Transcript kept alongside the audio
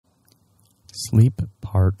Sleep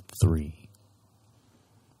Part 3.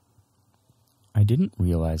 I didn't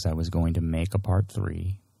realize I was going to make a Part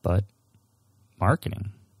 3, but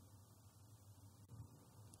marketing.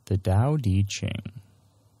 The Tao Te Ching.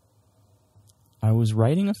 I was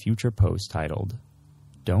writing a future post titled,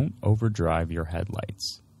 "Don't Overdrive Your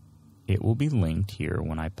Headlights." It will be linked here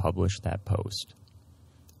when I publish that post.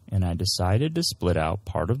 And I decided to split out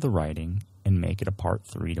part of the writing and make it a Part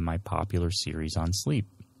 3 to my popular series on sleep.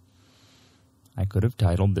 I could have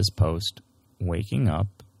titled this post, "Waking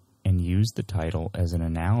Up," and used the title as an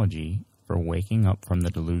analogy for waking up from the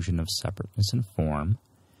delusion of separateness and form,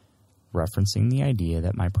 referencing the idea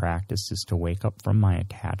that my practice is to wake up from my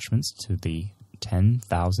attachments to the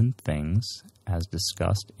 10,000 things as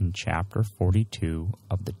discussed in Chapter 42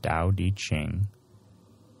 of the Tao Te Ching.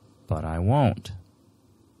 But I won't.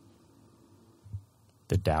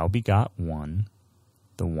 The Tao begot one,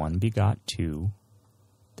 the one begot two,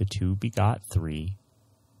 the two begot three,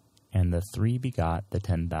 and the three begot the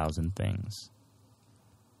 10,000 things.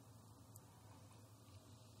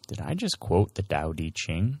 Did I just quote the Tao Te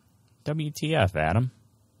Ching? WTF, Adam?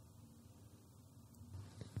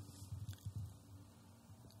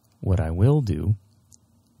 What I will do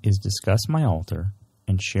is discuss my altar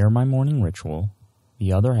and share my morning ritual,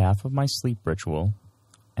 the other half of my sleep ritual,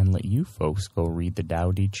 and let you folks go read the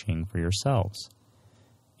Tao Te Ching for yourselves.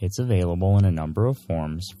 It's available in a number of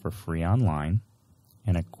forms for free online,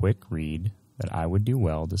 and a quick read that I would do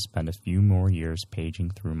well to spend a few more years paging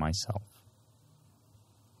through myself.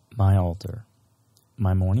 My altar.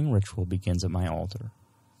 My morning ritual begins at my altar.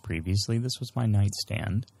 Previously, this was my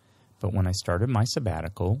nightstand, but when I started my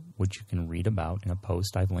sabbatical, which you can read about in a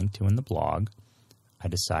post I've linked to in the blog, I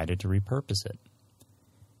decided to repurpose it.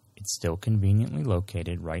 It's still conveniently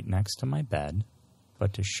located right next to my bed,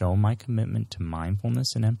 but to show my commitment to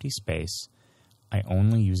mindfulness and empty space, I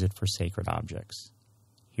only use it for sacred objects.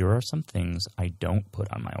 Here are some things I don't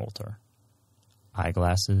put on my altar: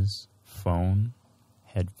 eyeglasses, phone,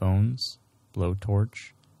 headphones,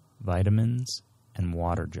 blowtorch, vitamins, and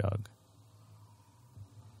water jug.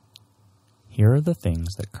 Here are the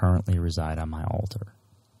things that currently reside on my altar: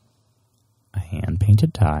 a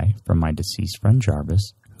hand-painted tie from my deceased friend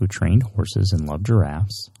Jarvis, who trained horses and loved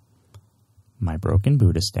giraffes, my broken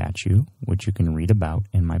Buddha statue, which you can read about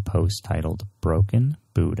in my post titled Broken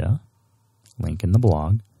Buddha, link in the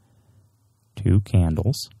blog, 2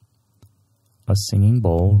 candles, a singing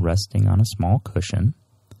bowl resting on a small cushion,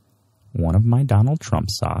 one of my Donald Trump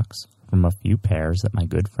socks from a few pairs that my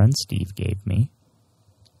good friend Steve gave me,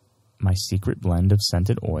 my secret blend of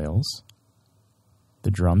scented oils,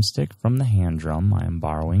 the drumstick from the hand drum I am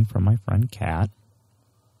borrowing from my friend Kat,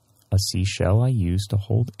 a seashell I use to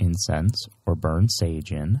hold incense or burn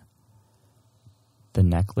sage in, the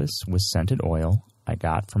necklace with scented oil I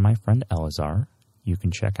got from my friend Elazar. You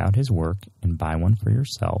can check out his work and buy one for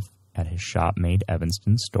yourself at his Shopmade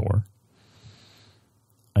Evanston store.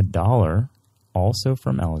 $1, also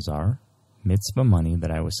from Elazar, mitzvah money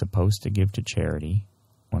that I was supposed to give to charity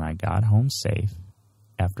when I got home safe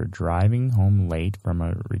after driving home late from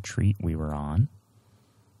a retreat we were on,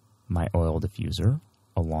 my oil diffuser,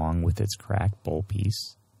 along with its cracked bowl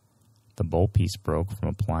piece. The bowl piece broke from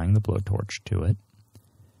applying the blowtorch to it.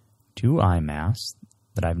 2 eye masks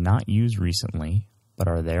that I've not used recently, but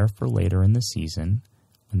are there for later in the season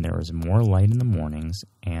when there is more light in the mornings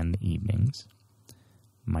and the evenings.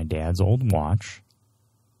 My dad's old watch.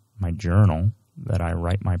 My journal that I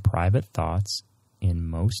write my private thoughts in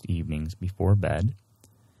most evenings before bed.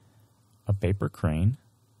 A paper crane,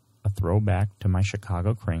 a throwback to my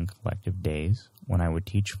Chicago Crane Collective days when I would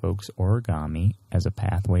teach folks origami as a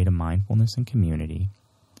pathway to mindfulness and community,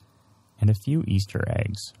 and a few Easter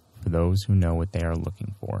eggs for those who know what they are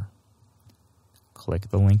looking for. Click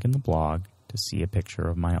the link in the blog to see a picture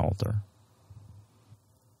of my altar.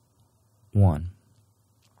 1.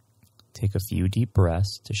 Take a few deep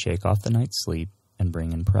breaths to shake off the night's sleep and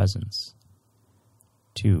bring in presence.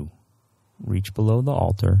 2. Reach below the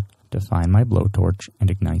altar to find my blowtorch and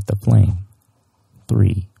ignite the flame.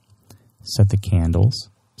 3. Set the candles,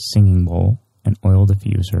 singing bowl, and oil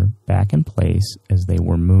diffuser back in place as they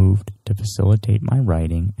were moved to facilitate my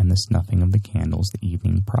writing and the snuffing of the candles the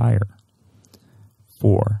evening prior.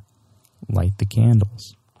 4. Light the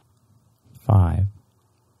candles. 5.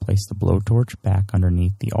 Place the blowtorch back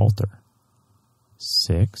underneath the altar.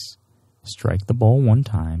 6. Strike the bowl 1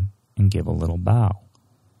 time and give a little bow.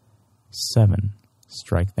 7.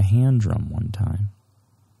 Strike the hand drum 1 time.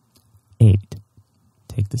 8.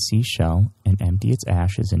 Take the seashell and empty its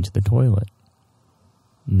ashes into the toilet.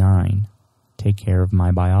 9. Take care of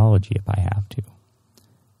my biology if I have to.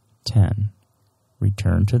 10.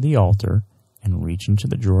 Return to the altar and reach into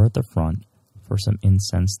the drawer at the front for some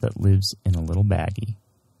incense that lives in a little baggie.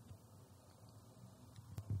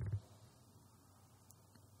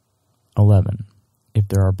 11. If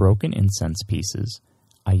there are broken incense pieces,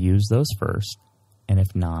 I use those first, and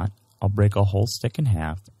if not, I'll break a whole stick in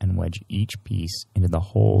half and wedge each piece into the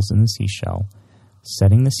holes in the seashell,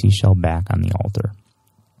 setting the seashell back on the altar.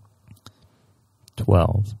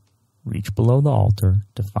 12. Reach below the altar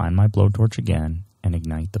to find my blowtorch again and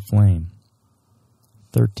ignite the flame.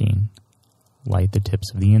 13. Light the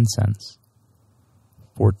tips of the incense.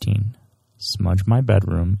 14. Smudge my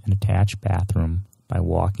bedroom and attached bathroom by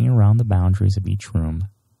walking around the boundaries of each room,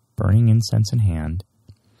 burning incense in hand.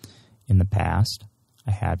 In the past,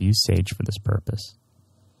 I have used sage for this purpose.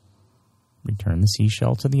 Return the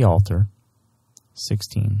seashell to the altar.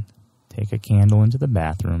 16. Take a candle into the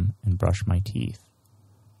bathroom and brush my teeth.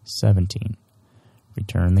 17.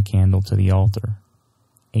 Return the candle to the altar.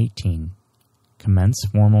 18. Commence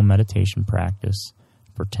formal meditation practice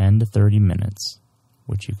for 10 to 30 minutes,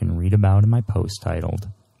 which you can read about in my post titled,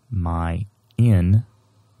 My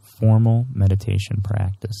Formal Meditation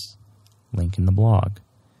Practice. Link in the blog.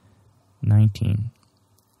 19.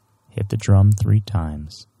 Hit the drum 3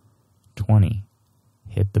 times. 20.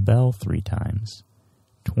 Hit the bell 3 times.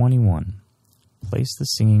 21. Place the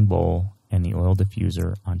singing bowl and the oil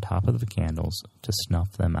diffuser on top of the candles to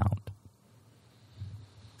snuff them out.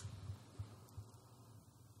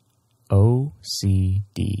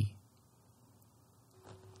 OCD.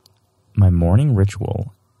 My morning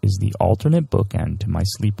ritual is the alternate bookend to my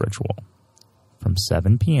sleep ritual. From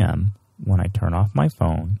 7 p.m. when I turn off my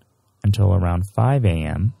phone until around 5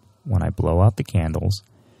 a.m. when I blow out the candles,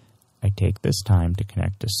 I take this time to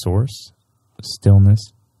connect to source,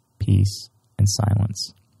 stillness, peace, and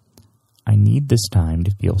silence. I need this time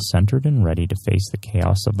to feel centered and ready to face the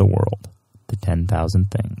chaos of the world, the 10,000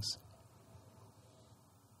 things.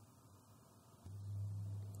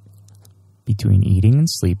 Between eating and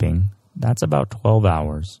sleeping, that's about 12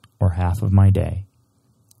 hours, or half of my day.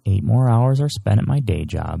 8 more hours are spent at my day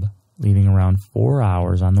job, leaving around 4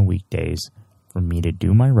 hours on the weekdays for me to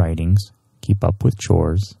do my writings, keep up with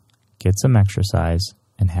chores, get some exercise,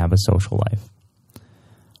 and have a social life.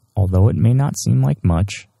 Although it may not seem like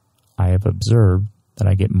much, I have observed that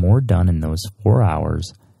I get more done in those 4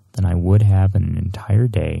 hours than I would have in an entire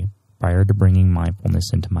day prior to bringing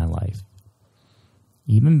mindfulness into my life.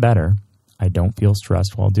 Even better, I don't feel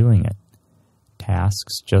stressed while doing it.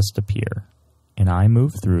 Tasks just appear, and I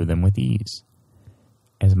move through them with ease.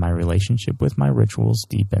 As my relationship with my rituals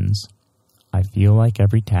deepens, I feel like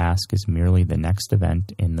every task is merely the next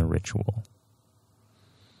event in the ritual.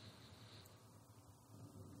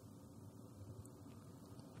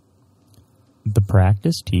 The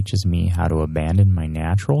practice teaches me how to abandon my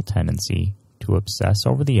natural tendency to obsess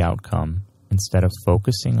over the outcome instead of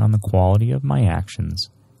focusing on the quality of my actions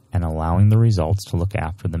and allowing the results to look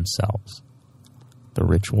after themselves. The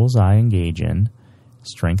rituals I engage in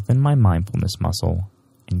strengthen my mindfulness muscle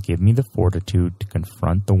and give me the fortitude to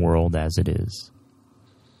confront the world as it is.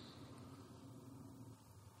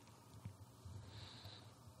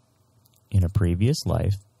 In a previous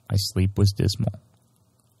life, my sleep was dismal.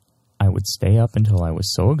 I would stay up until I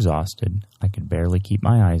was so exhausted I could barely keep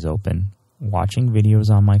my eyes open, watching videos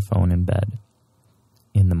on my phone in bed.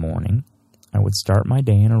 In the morning, I would start my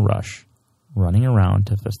day in a rush, running around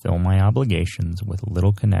to fulfill my obligations with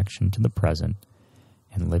little connection to the present,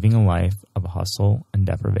 and living a life of hustle and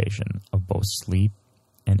deprivation of both sleep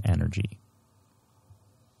and energy.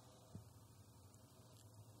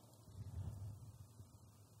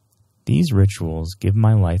 These rituals give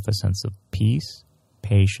my life a sense of peace,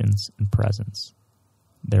 patience, and presence.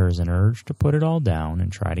 There is an urge to put it all down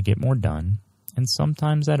and try to get more done, and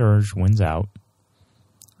sometimes that urge wins out.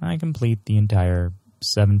 I complete the entire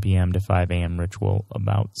 7 p.m. to 5 a.m. ritual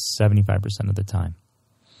about 75% of the time.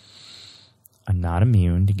 I'm not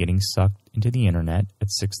immune to getting sucked into the internet at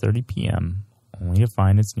 6:30 p.m., only to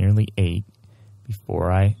find it's nearly 8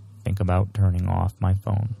 before I think about turning off my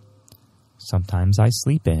phone. Sometimes I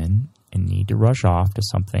sleep in and need to rush off to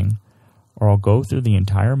something, or I'll go through the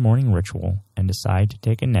entire morning ritual and decide to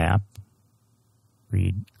take a nap,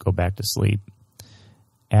 read, go back to sleep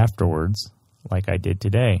afterwards, like I did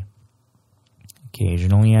today.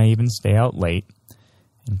 Occasionally I even stay out late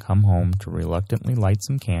and come home to reluctantly light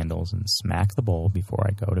some candles and smack the bowl before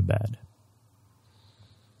I go to bed.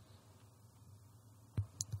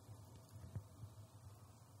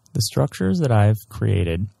 The structures that I've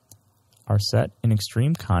created are set in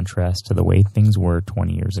extreme contrast to the way things were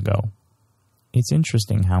 20 years ago. It's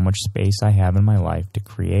interesting how much space I have in my life to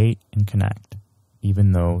create and connect,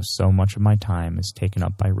 even though so much of my time is taken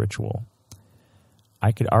up by ritual.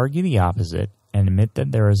 I could argue the opposite and admit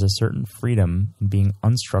that there is a certain freedom in being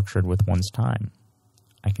unstructured with one's time.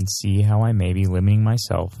 I can see how I may be limiting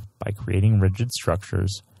myself by creating rigid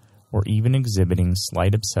structures or even exhibiting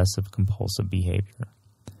slight obsessive-compulsive behavior.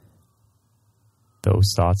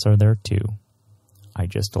 Those thoughts are there too. I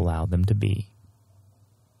just allow them to be.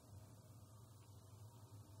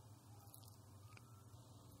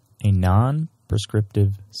 A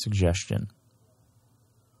non-prescriptive suggestion.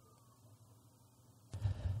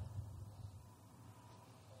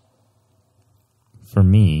 For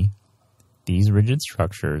me, these rigid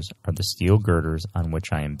structures are the steel girders on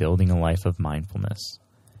which I am building a life of mindfulness.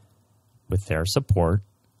 With their support,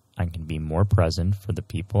 I can be more present for the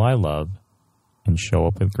people I love and show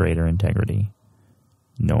up with greater integrity.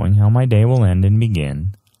 Knowing how my day will end and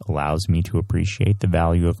begin allows me to appreciate the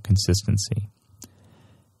value of consistency.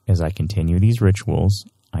 As I continue these rituals,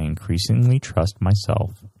 I increasingly trust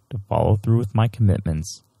myself to follow through with my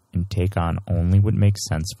commitments and take on only what makes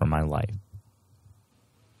sense for my life.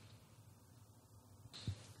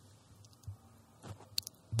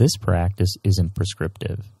 This practice isn't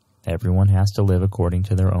prescriptive. Everyone has to live according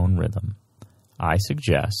to their own rhythm. I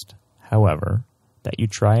suggest, however, that you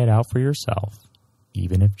try it out for yourself,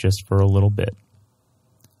 even if just for a little bit.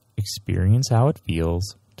 Experience how it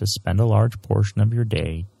feels to spend a large portion of your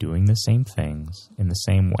day doing the same things in the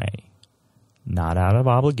same way, not out of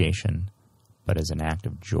obligation, but as an act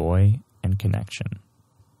of joy and connection.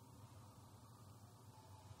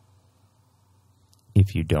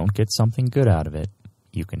 If you don't get something good out of it,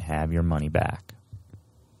 you can have your money back.